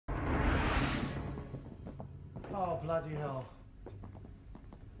Oh, bloody hell.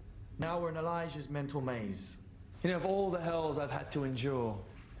 Now we're in Elijah's mental maze. You know, of all the hells I've had to endure.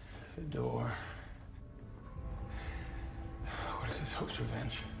 The door. What is this, Hope's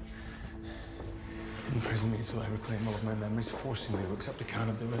revenge? Imprison me until I reclaim all of my memories, forcing me to accept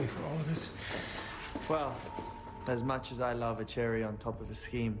accountability for all of this. Well, as much as I love a cherry on top of a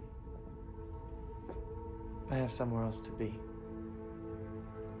scheme, I have somewhere else to be.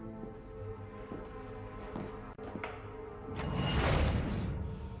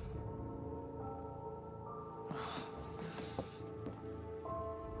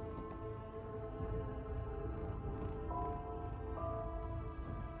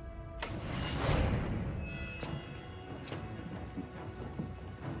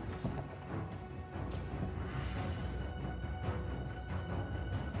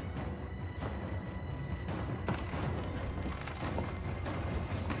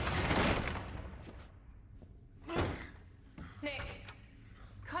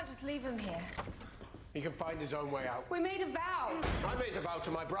 Leave him here. He can find his own way out. We made a vow. I made a vow to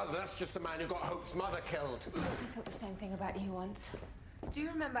my brother. That's just the man who got Hope's mother killed. I thought the same thing about you once. Do you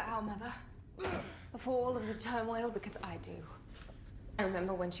remember our mother? Before all of the turmoil, because I do. I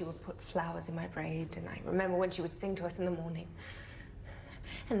remember when she would put flowers in my braid, and I remember when she would sing to us in the morning.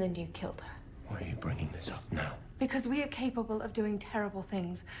 And then you killed her. Why are you bringing this up now? Because we are capable of doing terrible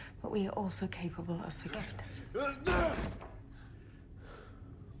things, but we are also capable of forgiveness.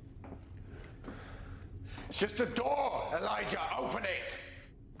 It's just a door, Elijah. Open it.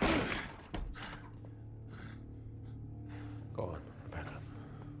 Go on, Rebecca.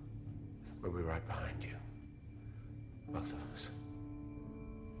 We'll be right behind you. Both of us.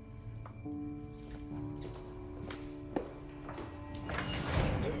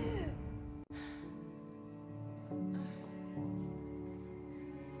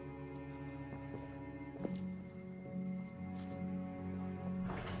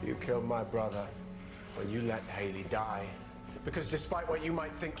 You killed my brother when you let Haley die. Because despite what you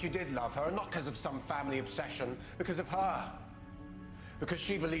might think, you did love her, not because of some family obsession, because of her. Because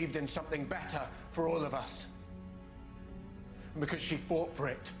she believed in something better for all of us. And because she fought for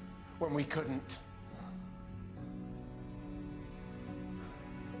it when we couldn't.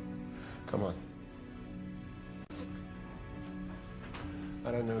 Come on.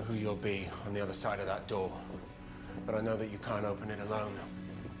 I don't know who you'll be on the other side of that door, but I know that you can't open it alone.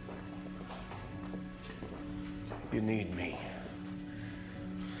 You need me.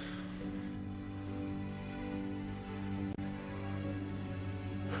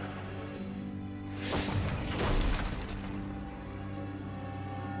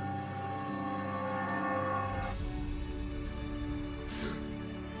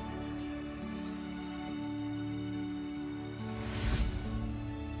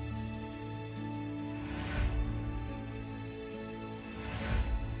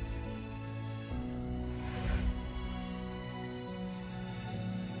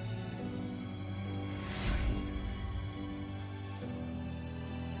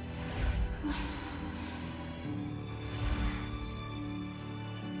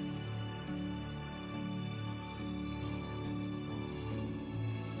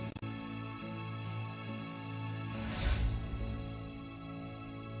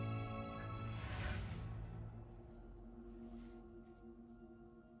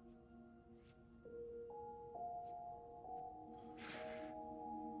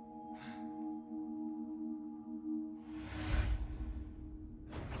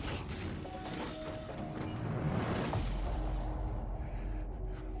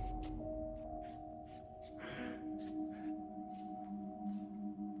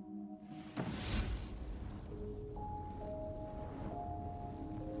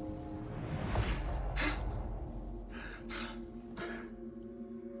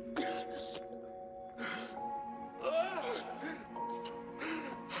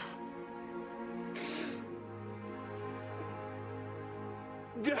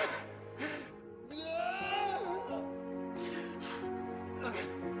 Yeah.